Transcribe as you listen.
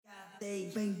We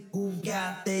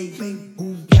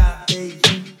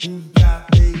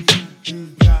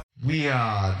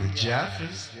are the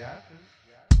Jeffers.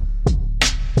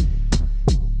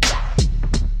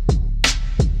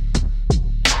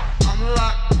 I'm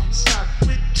locked, stocked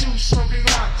with two smoking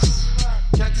rocks.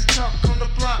 Got the talk on the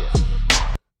block.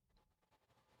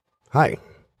 Hi,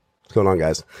 what's going on,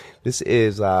 guys? This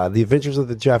is The Adventures of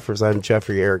the Jeffers. I'm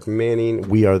Jeffrey Eric Manning.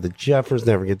 We are the Jeffers.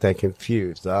 Never get that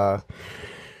confused.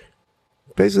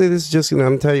 Basically, this is just, I'm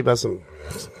going to tell you about some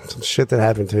shit that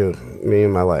happened to me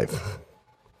in my life.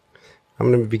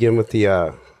 I'm going to begin with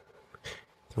the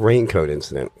raincoat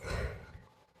incident.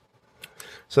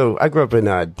 So, I grew up in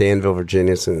Danville,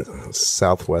 Virginia. It's in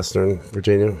southwestern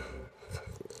Virginia,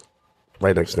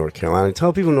 right next to North Carolina. I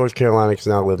tell people North Carolina because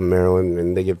now I live in Maryland,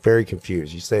 and they get very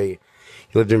confused. You say you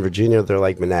lived in Virginia, they're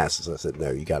like Manassas. I said,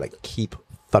 no, you got to keep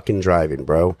fucking driving,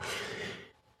 bro.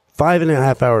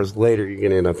 5.5 hours later, you're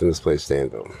going to end up in this place,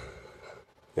 Danville.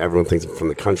 Everyone thinks I'm from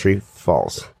the country.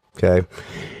 False. Okay?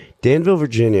 Danville,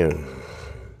 Virginia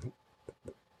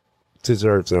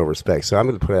deserves no respect. So I'm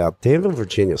going to put it out. Danville,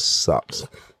 Virginia sucks.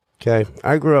 Okay?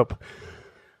 I grew up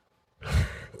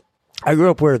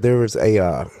where there was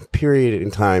a period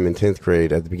in time in 10th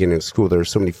grade at the beginning of school. There were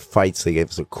so many fights, they gave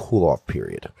us a cool-off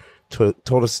period.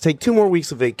 Told us to take 2 more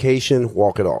weeks of vacation,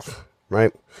 walk it off.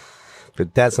 Right?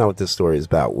 But that's not what this story is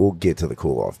about. We'll get to the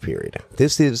cool-off period.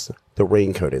 This is the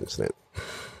raincoat incident.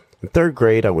 In 3rd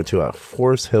grade, I went to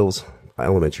Forest Hills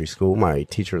Elementary School. My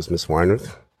teacher was Miss Weinrich.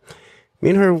 Me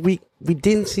and her, we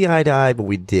didn't see eye to eye, but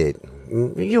we did.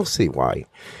 You'll see why.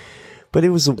 But it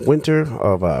was the winter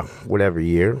of whatever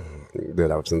year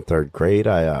that I was in 3rd grade.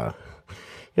 It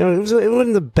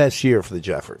wasn't the best year for the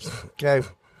Jeffers. Okay,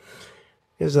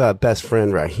 his best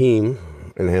friend Raheem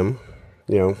and him,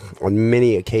 on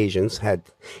many occasions had,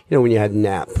 when you had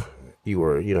nap, you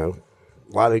were, a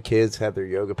lot of kids had their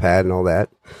yoga pad and all that.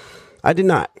 I did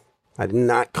not. I did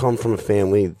not come from a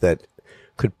family that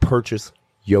could purchase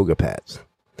yoga pads.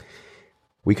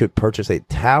 We could purchase a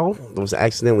towel that was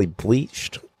accidentally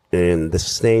bleached and the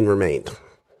stain remained,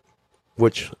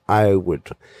 which I would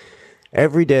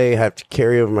every day have to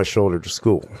carry over my shoulder to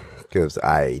school because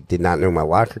I did not know my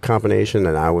locker combination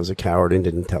and I was a coward and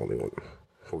didn't tell anyone.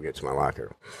 We'll get to my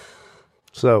locker.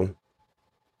 So,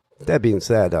 that being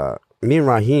said, me and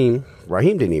Raheem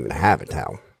didn't even have a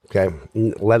towel, okay,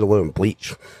 let alone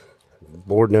bleach.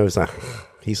 Lord knows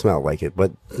he smelled like it,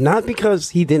 but not because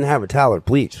he didn't have a towel or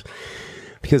bleach,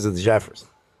 because of the Jeffers.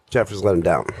 Jeffers let him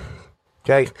down,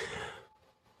 okay?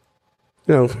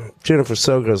 Jennifer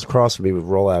Sogos across from me would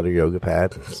roll out a yoga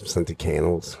pad, some scented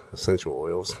candles, essential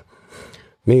oils.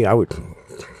 Me, I would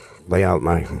lay out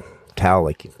my towel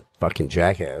like a fucking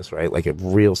jackass, right? Like a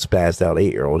real spazzed out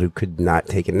 8-year-old who could not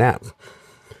take a nap.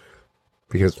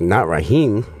 Because not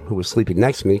Raheem, who was sleeping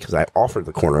next to me, because I offered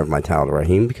the corner of my towel to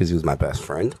Raheem because he was my best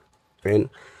friend.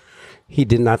 And he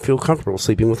did not feel comfortable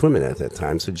sleeping with women at that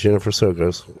time. So Jennifer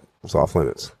Sogos was off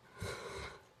limits.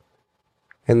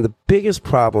 And the biggest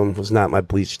problem was not my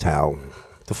bleached towel,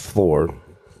 the floor,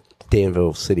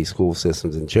 Danville City school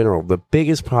systems in general. The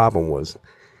biggest problem was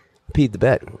I peed the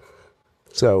bed.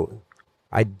 So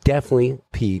I definitely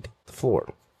peed the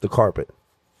floor, the carpet,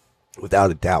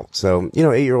 without a doubt. So,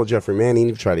 8-year-old Jeffrey Manning,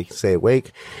 he tried to stay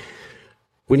awake.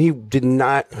 When he did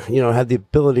not, have the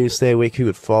ability to stay awake, he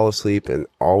would fall asleep and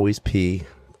always pee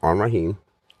on Raheem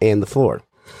and the floor.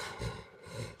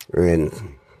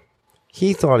 And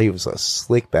he thought he was a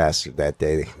slick bastard that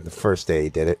day, the first day he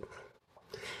did it.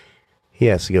 He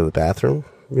has to go to the bathroom,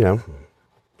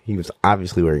 He was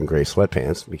obviously wearing gray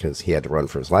sweatpants because he had to run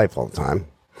for his life all the time.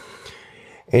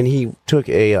 And he took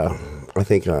I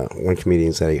think one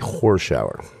comedian said a horse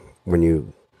shower when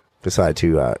you decide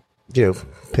to,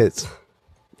 piss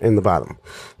in the bottom.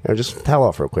 Just towel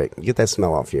off real quick. Get that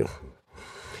smell off you.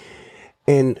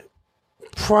 And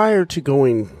prior to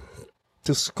going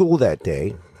to school that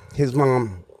day, his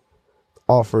mom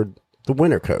offered the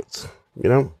winter coats,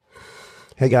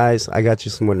 Hey guys, I got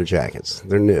you some winter jackets.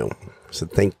 They're new. I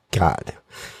said, thank God.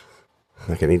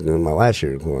 Like I need to do my last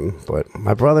year's one, but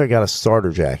my brother got a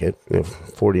starter jacket,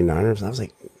 49ers. I was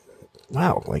like,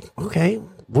 wow, okay,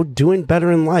 we're doing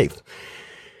better in life.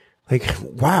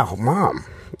 Wow, Mom.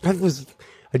 I was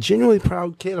a genuinely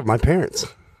proud kid of my parents.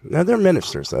 Now, they're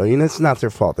ministers, though. It's not their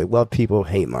fault. They love people,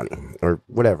 hate money, or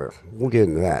whatever. We'll get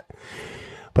into that.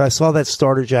 But I saw that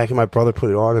starter jacket. My brother put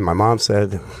it on, and my mom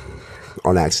said,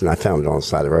 on accident, I found it on the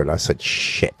side of the road. I said,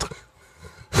 shit.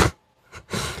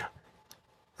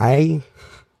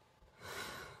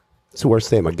 It's the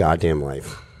worst day of my goddamn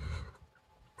life.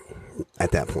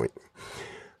 At that point,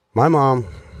 my mom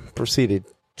proceeded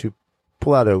to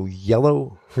pull out a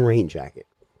yellow rain jacket.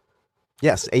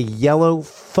 Yes, a yellow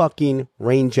fucking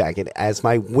rain jacket as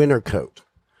my winter coat.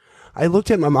 I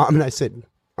looked at my mom and I said,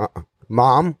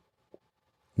 Mom,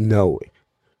 no.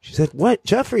 She said, what,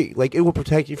 Jeffrey? Like, it will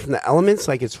protect you from the elements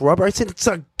like it's rubber? I said, it's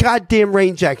a goddamn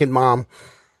rain jacket, Mom.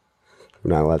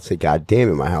 We're not allowed to say goddamn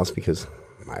in my house because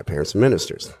my parents are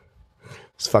ministers.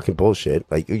 It's fucking bullshit.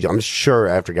 Like, I'm sure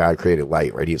after God created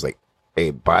light, right, he was like,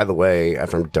 hey, by the way,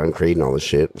 after I'm done creating all this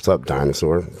shit, what's up,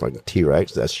 dinosaur? Fucking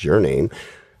T-Rex, that's your name.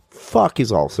 Fuck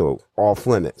is also off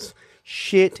limits.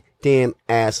 Shit, damn,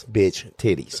 ass, bitch,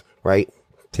 titties, right?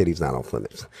 Titties not off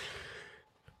limits.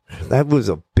 That was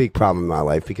a big problem in my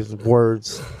life because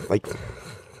words like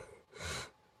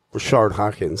Rashard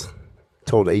Hawkins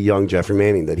told a young Jeffrey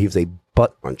Manning that he was a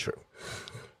butt muncher.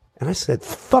 And I said,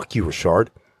 fuck you, Rashard.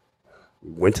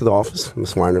 Went to the office.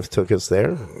 Miss Weinrich took us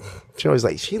there. She always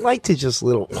like, she liked to just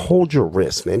hold your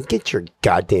wrist, man. Get your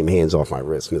goddamn hands off my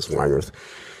wrist, Miss Weinrich.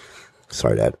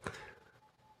 Sorry, Dad.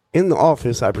 In the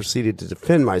office, I proceeded to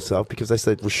defend myself because I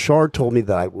said, Rashard told me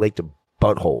that I liked to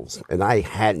buttholes, and I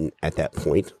hadn't at that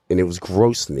point, and it was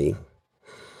gross to me.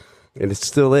 And it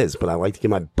still is, but I like to get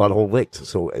my butthole licked.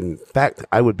 So, in fact,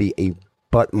 I would be a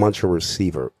butt muncher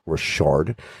receiver,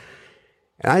 Rashard.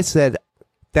 And I said,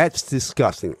 that's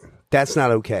disgusting. That's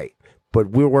not okay. But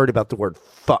we're worried about the word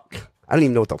fuck. I don't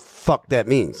even know what the fuck that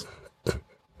means.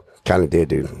 Kind of did,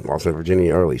 dude. Lost in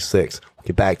Virginia early, 6. We'll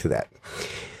get back to that.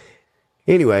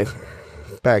 Anyway,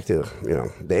 back to,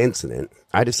 the incident.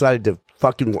 I decided to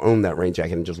fucking own that rain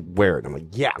jacket and just wear it. I'm like,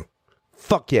 yeah,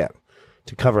 fuck yeah.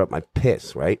 To cover up my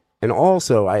piss, right? And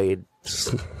also, I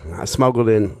smuggled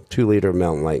in 2-liter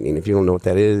Mountain Lightning. If you don't know what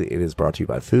that is, it is brought to you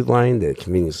by Food Lion, the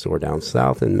convenience store down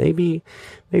south, and maybe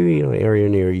an area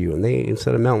near you. And they,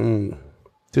 instead of Mountain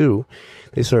Dew,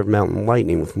 they serve Mountain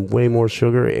Lightning with way more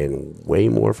sugar and way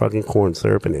more fucking corn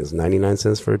syrup, and it's 99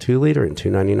 cents for a 2-liter and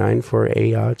 $2.99 for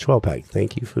a 12-pack.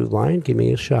 Thank you, Food Lion. Give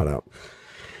me a shout out.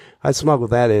 I smuggled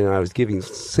that in, and I was giving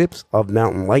sips of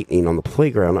Mountain Lightning on the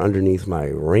playground underneath my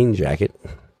rain jacket,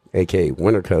 aka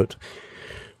winter coat,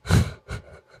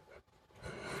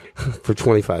 for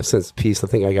 25 cents a piece. I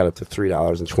think I got up to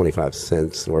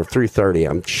 $3.25 or $3.30.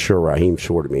 I'm sure Raheem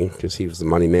shorted me because he was the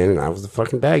money man and I was the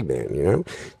fucking bag man,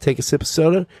 Take a sip of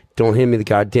soda. Don't hand me the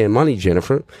goddamn money,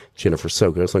 Jennifer. Jennifer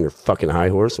Sokos on your fucking high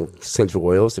horse. Essential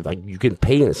oils. You can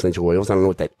pay in essential oils. I don't know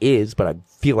what that is, but I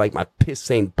feel like my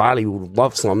piss-stained body would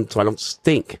love some so I don't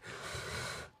stink.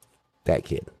 That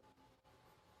kid.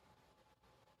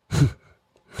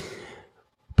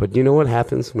 But you know what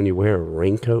happens when you wear a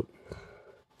raincoat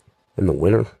in the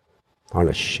winter on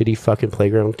a shitty fucking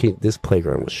playground? This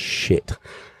playground was shit.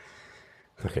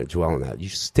 I'm not going to dwell on that. You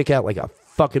stick out like a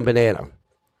fucking banana.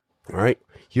 All right?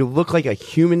 You look like a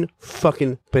human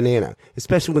fucking banana,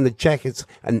 especially when the jacket's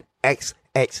an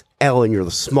XXL and you're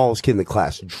the smallest kid in the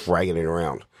class dragging it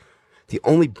around. The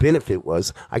only benefit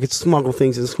was I could smuggle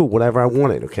things in school, whatever I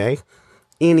wanted, okay?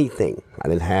 Anything. I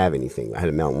didn't have anything. I had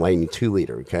a Mountain Lightning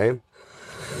 2-liter, okay?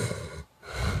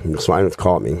 So I have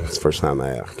caught me. It's the first time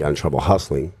I got in trouble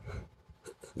hustling.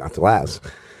 Not the last.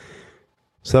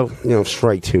 So,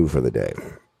 strike 2 for the day.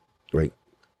 Right?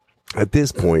 At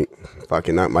this point,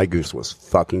 my goose was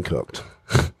fucking cooked.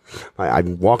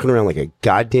 I'm walking around like a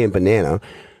goddamn banana.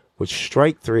 With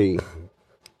strike 3,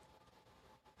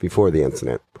 before the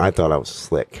incident, I thought I was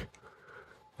slick.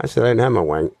 I said I didn't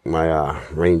have my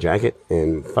rain jacket,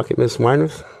 and fucking Miss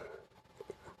Weinrich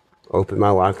opened my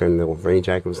locker and the rain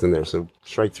jacket was in there. So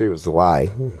strike 3 was the lie.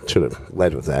 Should have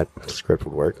led with that. The script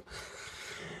would work.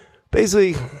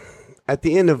 Basically, at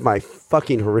the end of my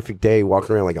fucking horrific day,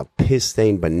 walking around like a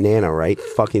piss-stained banana, right?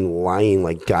 Fucking lying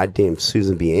like goddamn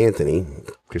Susan B. Anthony,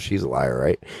 because she's a liar,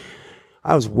 right?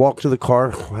 I was walked to the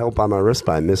car, held by my wrist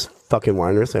by Miss fucking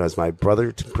Weinrich, and as my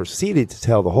brother proceeded to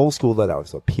tell the whole school that I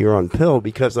was a pure on pill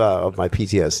because of my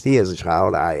PTSD as a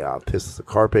child. I pissed the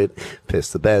carpet,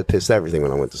 pissed the bed, pissed everything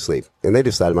when I went to sleep. And they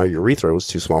decided my urethra was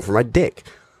too small for my dick.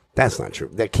 That's not true.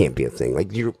 That can't be a thing.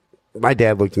 Like, my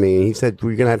dad looked at me and he said,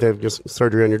 "We're going to have just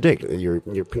surgery on your dick.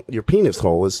 Your penis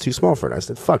hole is too small for it." I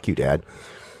said, "Fuck you, Dad.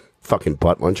 Fucking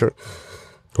butt muncher."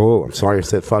 "Oh, I'm sorry I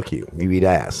said fuck you. You eat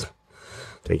ass."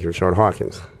 Thank you, Rashard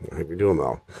Hawkins. I hope you're doing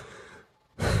well.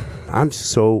 I'm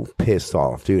so pissed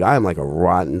off, dude. I am like a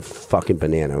rotten fucking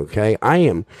banana, okay? I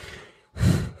am.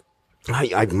 I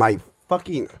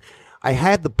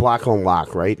had the block on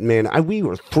lock, right? Man, we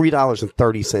were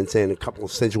 $3.30 in, a couple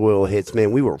of essential oil hits,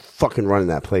 man. We were fucking running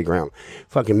that playground.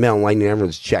 Fucking Mountain Lightning,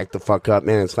 everyone's jacked the fuck up,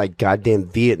 man. It's like goddamn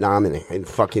Vietnam and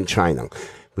fucking China,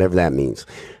 whatever that means.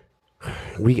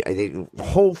 The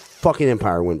whole fucking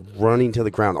empire went running to the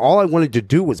ground. All I wanted to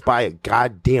do was buy a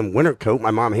goddamn winter coat.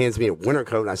 My mom hands me a winter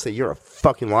coat, and I say, "You're a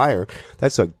fucking liar.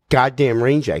 That's a goddamn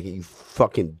rain jacket, you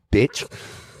fucking bitch."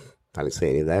 I didn't say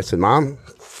any of that. I said, "Mom,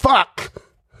 fuck."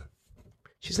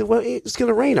 She said, "Well, it's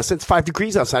gonna rain." I said, "It's 5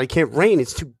 degrees outside. It can't rain.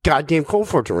 It's too goddamn cold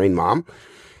for it to rain, Mom."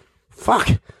 Fuck.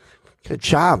 Get a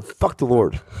job. Fuck the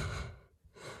Lord.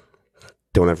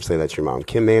 Don't ever say that to your mom.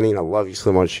 Kim Manning, I love you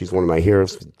so much. She's one of my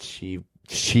heroes.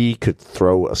 She could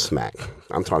throw a smack.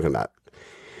 I'm talking about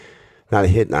not a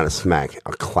hit, not a smack,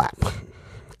 a clap.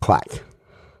 Clack.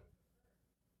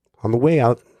 On the way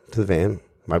out to the van,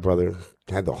 my brother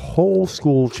had the whole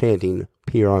school chanting,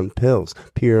 "Pure on pills,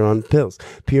 pure on pills,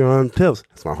 pure on pills."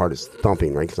 That's my heart is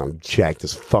thumping, right? Because I'm jacked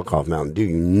as fuck off Mountain Dew.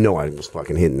 You know I was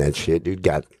fucking hitting that shit. Dude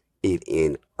got it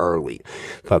in early.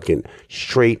 Fucking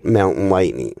straight mountain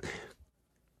lightning.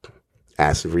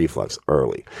 Acid reflux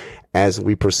early. As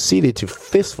we proceeded to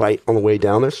fist fight on the way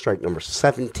down there, strike number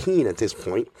 17 at this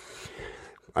point,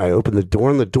 I opened the door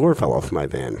and the door fell off my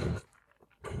van.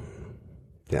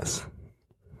 Yes,